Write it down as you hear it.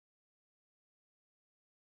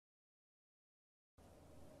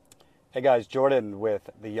Hey guys, Jordan with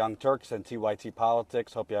the Young Turks and TYT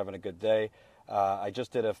Politics. Hope you're having a good day. I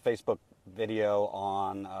just did a Facebook video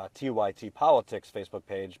on TYT Politics Facebook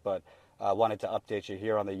page, but wanted to update you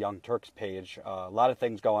here on the Young Turks page. A lot of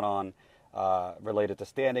things going on related to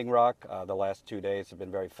Standing Rock. The last 2 days have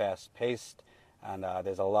been very fast-paced, and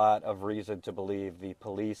there's a lot of reason to believe the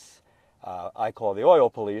police, I call the oil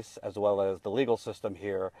police, as well as the legal system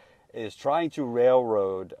here, is trying to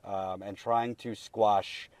railroad and trying to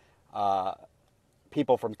squash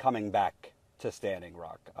people from coming back to Standing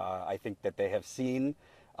Rock. I think that they have seen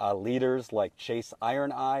leaders like Chase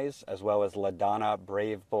Iron Eyes, as well as LaDonna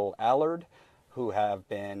Brave Bull Allard, who have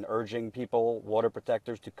been urging people, water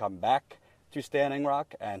protectors, to come back to Standing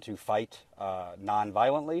Rock and to fight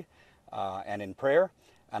non-violently and in prayer.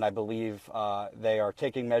 And I believe they are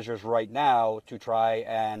taking measures right now to try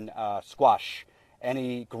and squash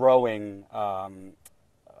any growing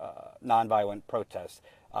nonviolent protests.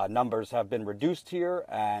 Numbers have been reduced here,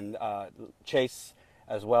 and Chase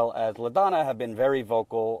as well as LaDonna have been very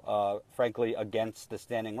vocal, frankly, against the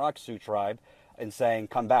Standing Rock Sioux Tribe in saying,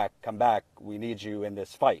 come back, we need you in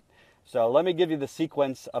this fight. So let me give you the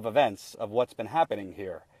sequence of events of what's been happening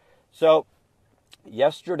here. So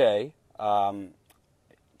yesterday,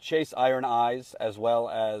 Chase Iron Eyes, as well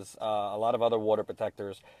as a lot of other water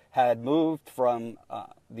protectors, had moved from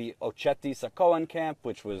the Ocheti-Sacoan camp,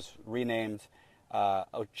 which was renamed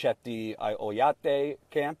Ocheti-Oyate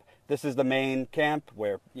camp. This is the main camp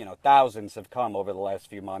where, thousands have come over the last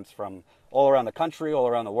few months from all around the country, all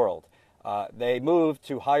around the world. They moved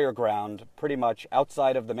to higher ground, pretty much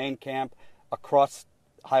outside of the main camp, across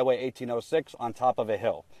Highway 1806 on top of a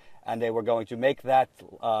hill. And they were going to make that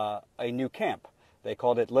a new camp. They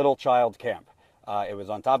called it Little Child Camp. It was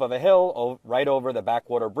on top of a hill, right over the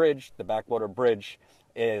Backwater Bridge. The Backwater Bridge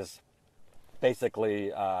is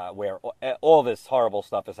basically where all this horrible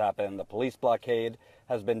stuff has happened. The police blockade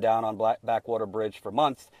has been down on Backwater Bridge for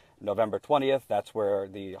months. November 20th, that's where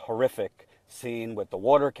the horrific scene with the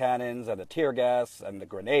water cannons and the tear gas and the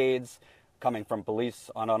grenades coming from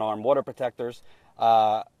police on unarmed water protectors.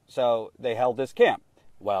 So they held this camp.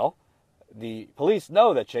 Well, the police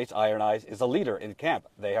know that Chase Iron Eyes is a leader in camp.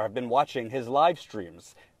 They have been watching his live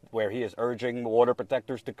streams where he is urging water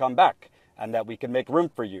protectors to come back and that we can make room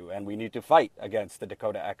for you and we need to fight against the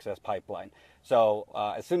Dakota Access Pipeline. So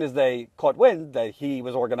as soon as they caught wind that he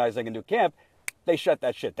was organizing a new camp, they shut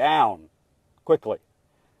that shit down quickly.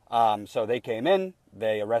 So they came in,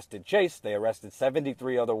 they arrested Chase, they arrested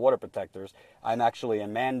 73 other water protectors. I'm actually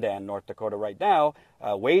in Mandan, North Dakota right now,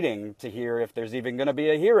 waiting to hear if there's even going to be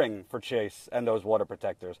a hearing for Chase and those water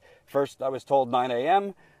protectors. First I was told 9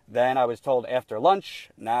 a.m., then I was told after lunch.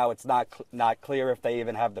 Now it's not clear if they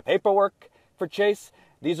even have the paperwork for Chase.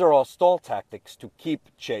 These are all stall tactics to keep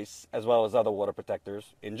Chase, as well as other water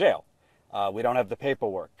protectors, in jail. We don't have the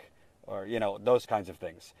paperwork, or, those kinds of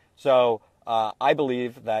things. So I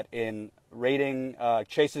believe that in raiding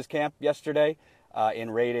Chase's camp yesterday,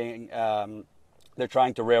 they're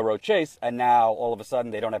trying to railroad Chase, and now all of a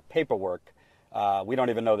sudden they don't have paperwork. We don't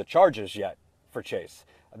even know the charges yet for Chase.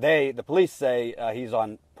 The police say he's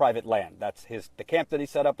on private land. That's the camp that he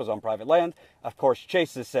set up was on private land. Of course,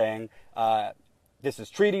 Chase is saying this is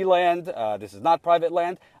treaty land. This is not private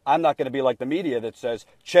land. I'm not going to be like the media that says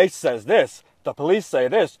Chase says this, the police say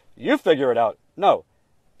this. You figure it out. No.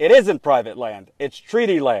 It isn't private land. It's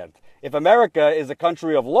treaty land. If America is a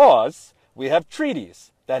country of laws, we have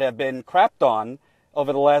treaties that have been crapped on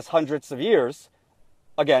over the last hundreds of years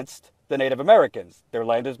against the Native Americans. Their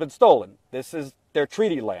land has been stolen. This is their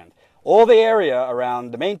treaty land. All the area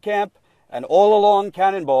around the main camp and all along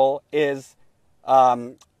Cannonball is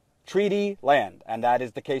treaty land. And that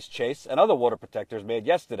is the case Chase and other water protectors made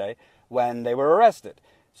yesterday when they were arrested.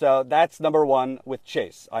 So that's number one with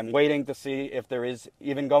Chase. I'm waiting to see if there is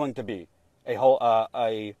even going to be a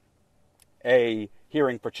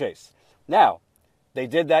hearing for Chase. Now, they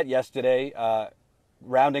did that yesterday,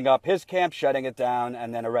 rounding up his camp, shutting it down,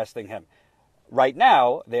 and then arresting him. Right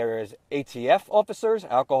now, there is ATF officers,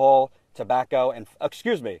 alcohol, tobacco, and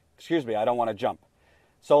excuse me, I don't want to jump.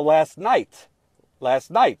 So last night,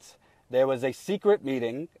 there was a secret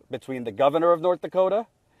meeting between the governor of North Dakota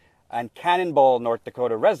and Cannonball, North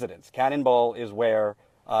Dakota residents. Cannonball is where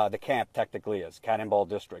the camp technically is, Cannonball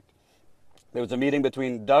District. There was a meeting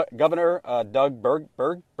between Governor Doug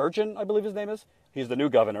Burgin, I believe his name is. He's the new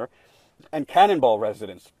governor, and Cannonball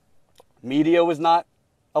residents. Media was not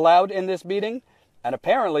allowed in this meeting, and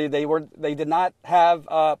apparently they did not have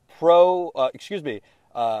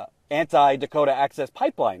anti-Dakota Access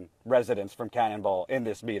Pipeline residents from Cannonball in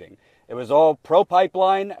this meeting. It was all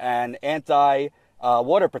pro-pipeline and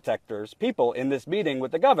anti-water protectors people in this meeting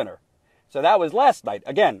with the governor. So that was last night.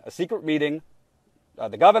 Again, a secret meeting.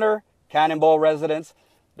 The governor, Cannonball residents.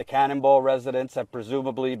 The Cannonball residents have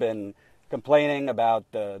presumably been complaining about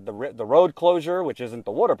the road closure, which isn't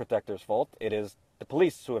the water protectors' fault. It is the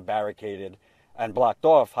police who have barricaded and blocked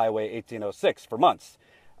off Highway 1806 for months.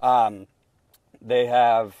 They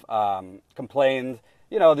have complained,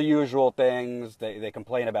 the usual things. They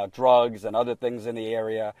complain about drugs and other things in the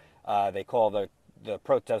area. They call the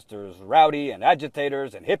protesters rowdy and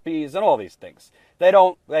agitators and hippies and all these things. They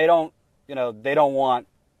don't want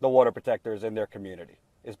the water protectors in their community,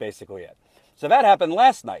 is basically it. So that happened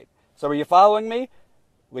last night. So are you following me?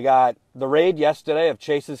 We got the raid yesterday of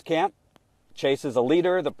Chase's camp. Chase is a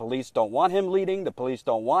leader. The police don't want him leading. The police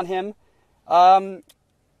don't want him.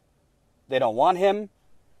 They don't want him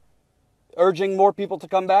urging more people to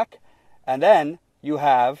come back. And then you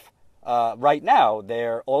have, right now,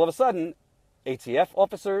 they're all of a sudden, ATF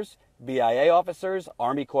officers, BIA officers,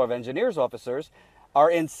 Army Corps of Engineers officers are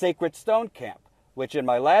in Sacred Stone Camp, which in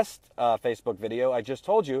my last Facebook video I just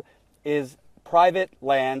told you is private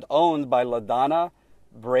land owned by LaDonna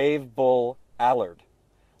Brave Bull Allard.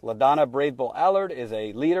 LaDonna Brave Bull Allard is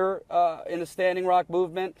a leader in the Standing Rock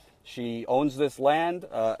movement. She owns this land.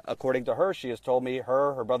 According to her, she has told me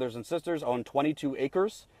her brothers and sisters own 22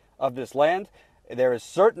 acres of this land. There is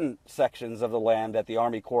certain sections of the land that the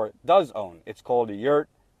Army Corps does own. It's called a yurt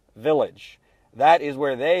village. That is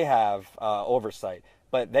where they have oversight.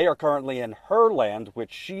 But they are currently in her land,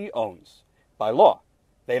 which she owns by law.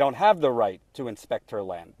 They don't have the right to inspect her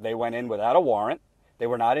land. They went in without a warrant. They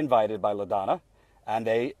were not invited by LaDonna, and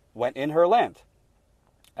they went in her land.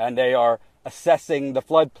 And they are assessing the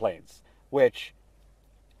floodplains, which,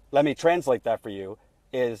 let me translate that for you,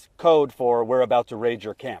 is code for we're about to raid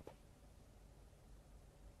your camp.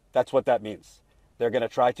 That's what that means. They're going to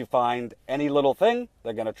try to find any little thing.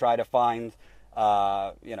 They're going to try to find,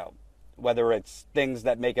 whether it's things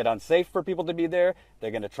that make it unsafe for people to be there.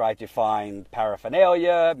 They're going to try to find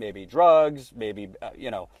paraphernalia, maybe drugs, maybe,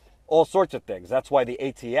 all sorts of things. That's why the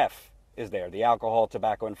ATF is there, the Alcohol,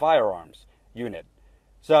 Tobacco, and Firearms Unit.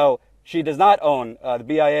 So she does not own, the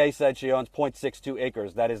BIA said she owns 0.62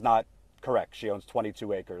 acres. That is not correct. She owns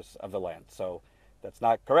 22 acres of the land. So that's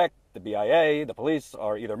not correct. The BIA, the police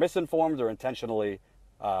are either misinformed or intentionally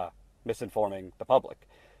misinforming the public.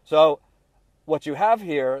 So what you have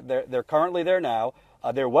here, they're currently there now.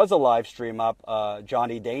 There was a live stream up.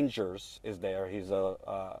 Johnny Dangers is there. He's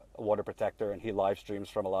a water protector, and he live streams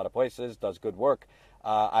from a lot of places, does good work.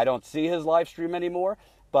 I don't see his live stream anymore,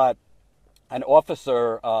 but an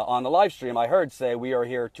officer on the live stream I heard say, we are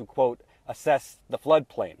here to, quote, assess the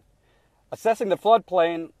floodplain. Assessing the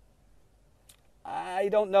floodplain, I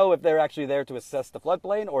don't know if they're actually there to assess the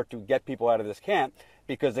floodplain or to get people out of this camp.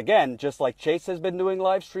 Because again, just like Chase has been doing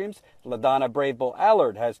live streams, LaDonna Brave Bull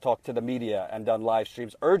Allard has talked to the media and done live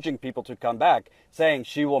streams urging people to come back, saying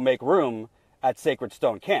she will make room at Sacred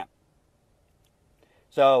Stone Camp.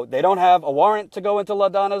 So they don't have a warrant to go into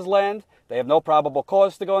LaDonna's land. They have no probable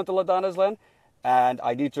cause to go into LaDonna's land. And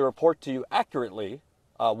I need to report to you accurately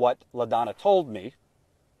what LaDonna told me.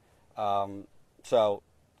 So,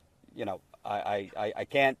 I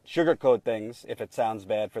can't sugarcoat things if it sounds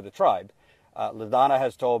bad for the tribe. LaDonna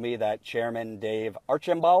has told me that Chairman Dave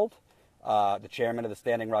Archibald, the chairman of the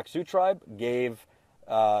Standing Rock Sioux Tribe, gave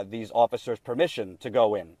these officers permission to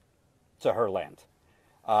go in to her land.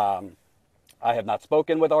 I have not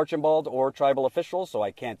spoken with Archibald or tribal officials, so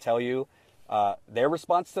I can't tell you their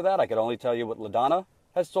response to that. I could only tell you what LaDonna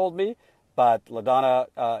has told me, but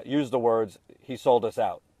LaDonna used the words, he sold us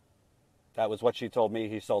out. That was what she told me,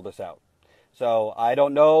 he sold us out. So I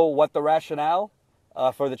don't know what the rationale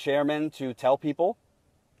for the chairman to tell people,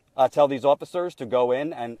 tell these officers to go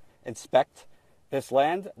in and inspect this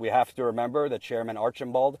land. We have to remember that Chairman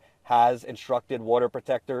Archibald has instructed water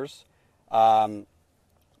protectors, at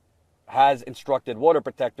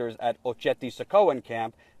Ocheti-Socoan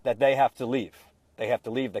camp that they have to leave. They have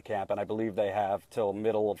to leave the camp, and I believe they have till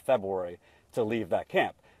middle of February to leave that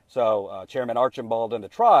camp. So Chairman Archibald and the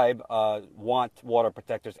tribe want water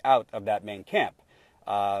protectors out of that main camp.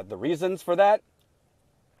 The reasons for that,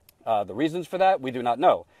 we do not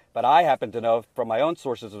know. But I happen to know from my own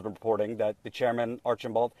sources of reporting that the Chairman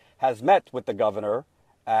Archibald has met with the governor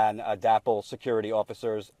and DAPL security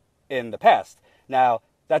officers in the past. Now,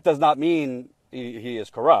 that does not mean he is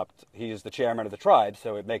corrupt. He is the chairman of the tribe,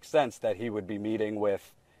 so it makes sense that he would be meeting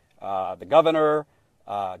with the governor,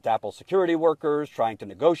 DAPL security workers, trying to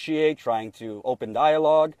negotiate, trying to open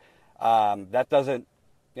dialogue. That doesn't,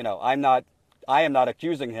 I am not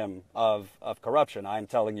accusing him of corruption. I'm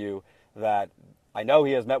telling you that I know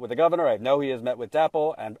he has met with the governor. I know he has met with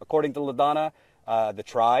DAPL. And according to LaDonna, the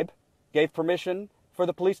tribe gave permission for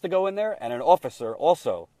the police to go in there, and an officer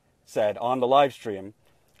also said on the live stream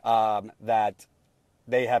that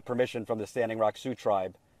they had permission from the Standing Rock Sioux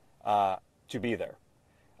Tribe to be there.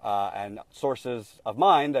 And sources of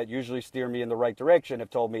mine that usually steer me in the right direction have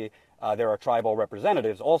told me there are tribal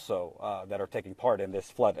representatives also that are taking part in this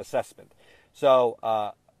flood assessment.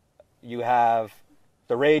 So you have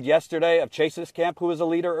the raid yesterday of Chase's camp, who is a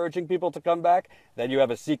leader urging people to come back. Then you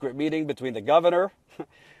have a secret meeting between the governor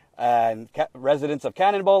and residents of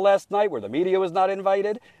Cannonball last night where the media was not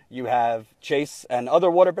invited. You have Chase and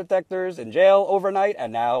other water protectors in jail overnight.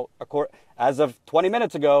 And now, as of 20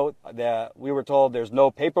 minutes ago, we were told there's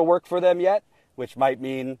no paperwork for them yet, which might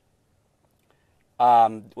mean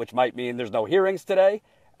there's no hearings today.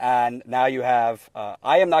 And now you have,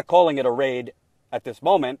 I am not calling it a raid at this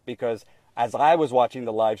moment because as I was watching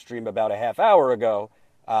the live stream about a half hour ago,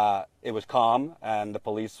 it was calm and the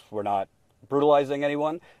police were not brutalizing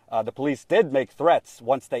anyone. The police did make threats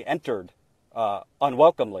once they entered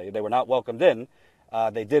unwelcomely. They were not welcomed in.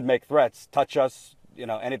 They did make threats, touch us,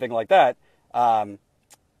 anything like that,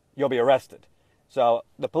 you'll be arrested. So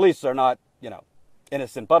the police are not,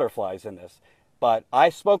 innocent butterflies in this. But I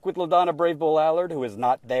spoke with LaDonna Brave Bull Allard, who is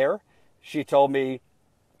not there. She told me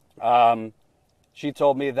that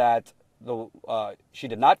she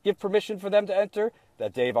did not give permission for them to enter,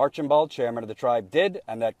 that Dave Archibald, chairman of the tribe, did,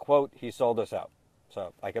 and that, quote, he sold us out.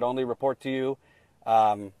 So I could only report to you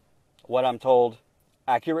what I'm told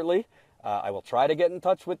accurately. I will try to get in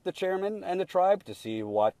touch with the chairman and the tribe to see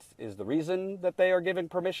what is the reason that they are giving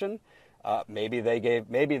permission. Maybe they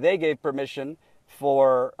gave permission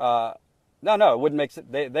for... No, it wouldn't make sense.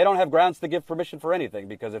 They don't have grounds to give permission for anything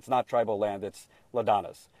because it's not tribal land, it's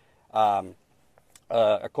LaDonna's.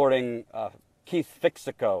 According Keith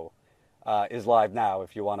Fixico is live now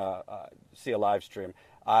if you want to see a live stream.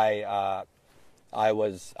 I'm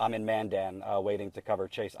in Mandan waiting to cover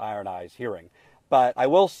Chase Iron Eye's hearing. But I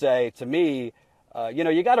will say, to me,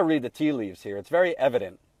 you got to read the tea leaves here. It's very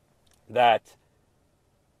evident that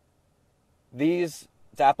these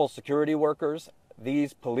DAPL security workers,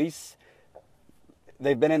 these police,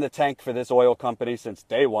 they've been in the tank for this oil company since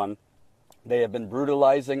day one. They have been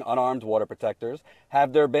brutalizing unarmed water protectors.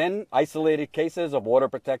 Have there been isolated cases of water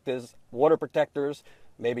protectors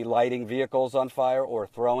maybe lighting vehicles on fire or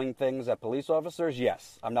throwing things at police officers?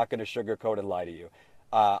 Yes. I'm not going to sugarcoat and lie to you.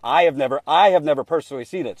 I have never personally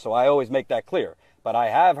seen it, so I always make that clear. But I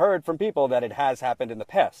have heard from people that it has happened in the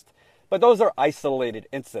past. But those are isolated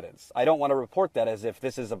incidents. I don't want to report that as if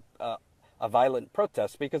this is a violent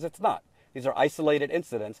protest, because it's not. These are isolated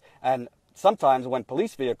incidents, and sometimes when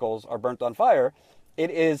police vehicles are burnt on fire, it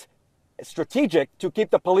is strategic to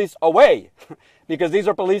keep the police away because these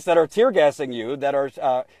are police that are tear gassing you, that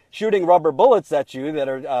are shooting rubber bullets at you, that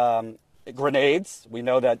are grenades. We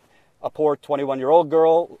know that a poor 21-year-old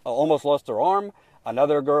girl almost lost her arm.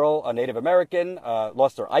 Another girl, a Native American,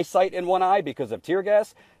 lost her eyesight in one eye because of tear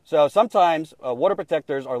gas. So sometimes water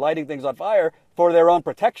protectors are lighting things on fire for their own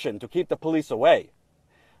protection, to keep the police away.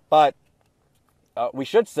 But we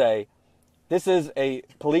should say this is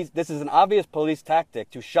an obvious police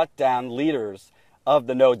tactic to shut down leaders of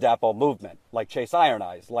the No DAPL movement, like Chase Iron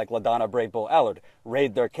Eyes, like LaDonna Brave Bull Allard,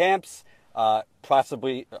 raid their camps,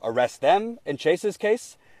 possibly arrest them in Chase's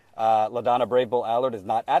case. LaDonna Brave Bull Allard is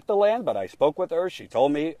not at the land, but I spoke with her. She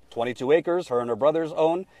told me 22 acres, her and her brothers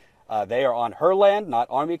own. They are on her land, not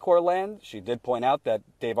Army Corps land. She did point out that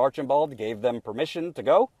Dave Archibald gave them permission to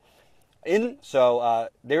go in. So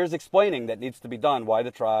there's explaining that needs to be done why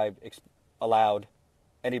the tribe allowed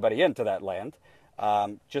anybody into that land.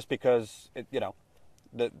 Just because,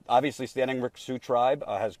 obviously Standing Rock Sioux Tribe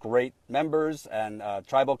has great members, and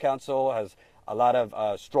Tribal Council has a lot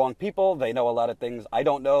of strong people. They know a lot of things I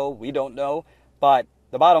don't know, we don't know. But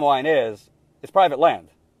the bottom line is, it's private land.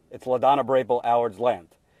 It's LaDonna Brave Bull Allard's land.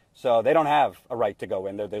 So they don't have a right to go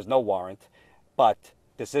in there. There's no warrant. But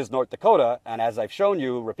this is North Dakota, and as I've shown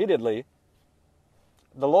you repeatedly,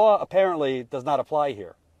 the law apparently does not apply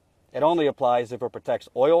here. It only applies if it protects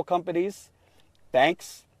oil companies,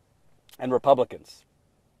 banks, and Republicans,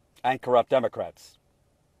 and corrupt Democrats.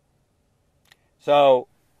 So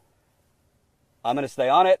I'm going to stay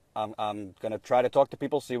on it. I'm going to try to talk to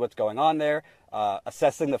people, see what's going on there.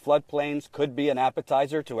 Assessing the floodplains could be an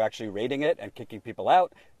appetizer to actually raiding it and kicking people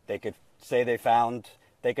out. They could say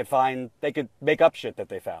they could make up shit that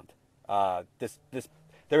they found.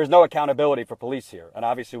 There is no accountability for police here. And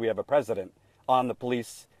obviously we have a president on the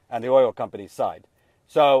police and the oil company's side.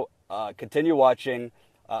 So continue watching.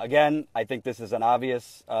 Again, I think this is an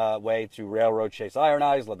obvious way to railroad Chase Iron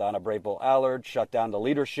Eyes, LaDonna Brave Bull Allard, shut down the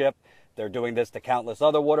leadership. They're doing this to countless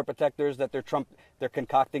other water protectors that they're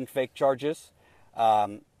concocting fake charges.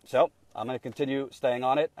 So I'm going to continue staying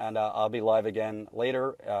on it, and I'll be live again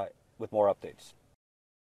later with more updates.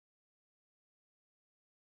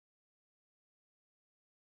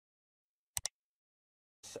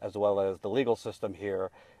 As well as the legal system here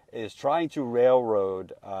is trying to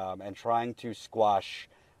railroad and trying to squash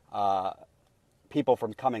people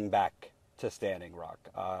from coming back to Standing Rock.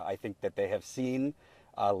 I think that they have seen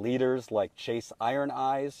leaders like Chase Iron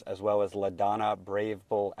Eyes as well as LaDonna Brave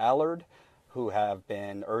Bull Allard, who have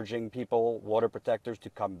been urging people, water protectors, to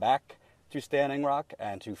come back to Standing Rock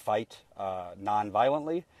and to fight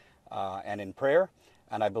non-violently and in prayer.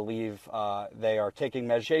 And I believe they are taking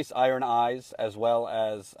measures. Chase Iron Eyes, as well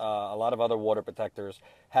as a lot of other water protectors,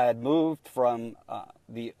 had moved from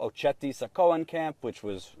the Oceti-Sacoan camp, which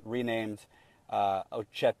was renamed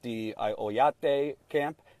Oceti-Oyate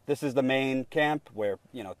camp. This is the main camp where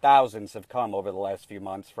thousands have come over the last few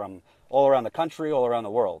months from all around the country, all around the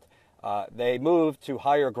world. They moved to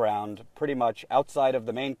higher ground, pretty much outside of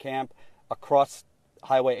the main camp, across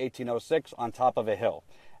Highway 1806 on top of a hill.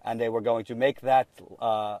 And they were going to make that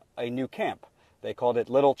a new camp. They called it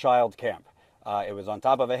Little Child Camp. It was on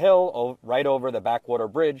top of a hill right over the Backwater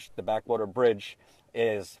Bridge. The Backwater Bridge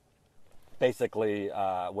is basically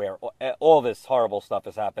where all this horrible stuff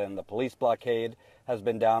has happened. The police blockade has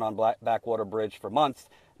been down on Backwater Bridge for months.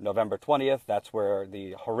 November 20th, that's where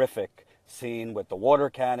the horrific scene with the water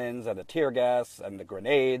cannons and the tear gas and the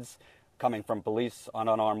grenades coming from police on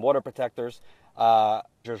unarmed water protectors.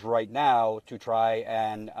 Just right now to try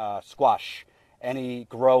and squash any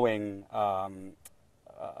growing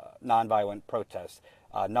nonviolent protests.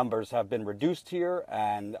 Numbers have been reduced here,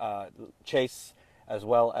 and Chase as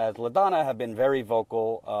well as LaDonna have been very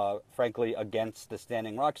vocal, frankly, against the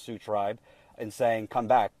Standing Rock Sioux Tribe in saying, come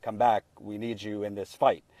back, we need you in this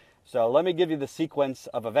fight. So let me give you the sequence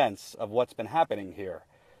of events of what's been happening here.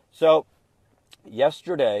 So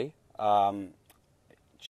yesterday,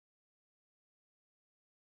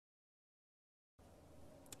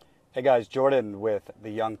 hey guys, Jordan with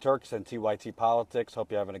the Young Turks and TYT Politics.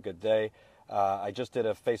 Hope you're having a good day. I just did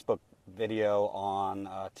a Facebook video on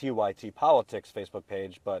TYT Politics Facebook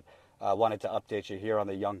page, but wanted to update you here on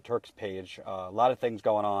the Young Turks page. A lot of things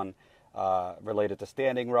going on related to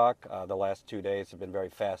Standing Rock. The last 2 days have been very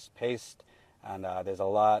fast-paced, and there's a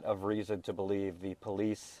lot of reason to believe the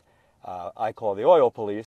police, I call the oil police,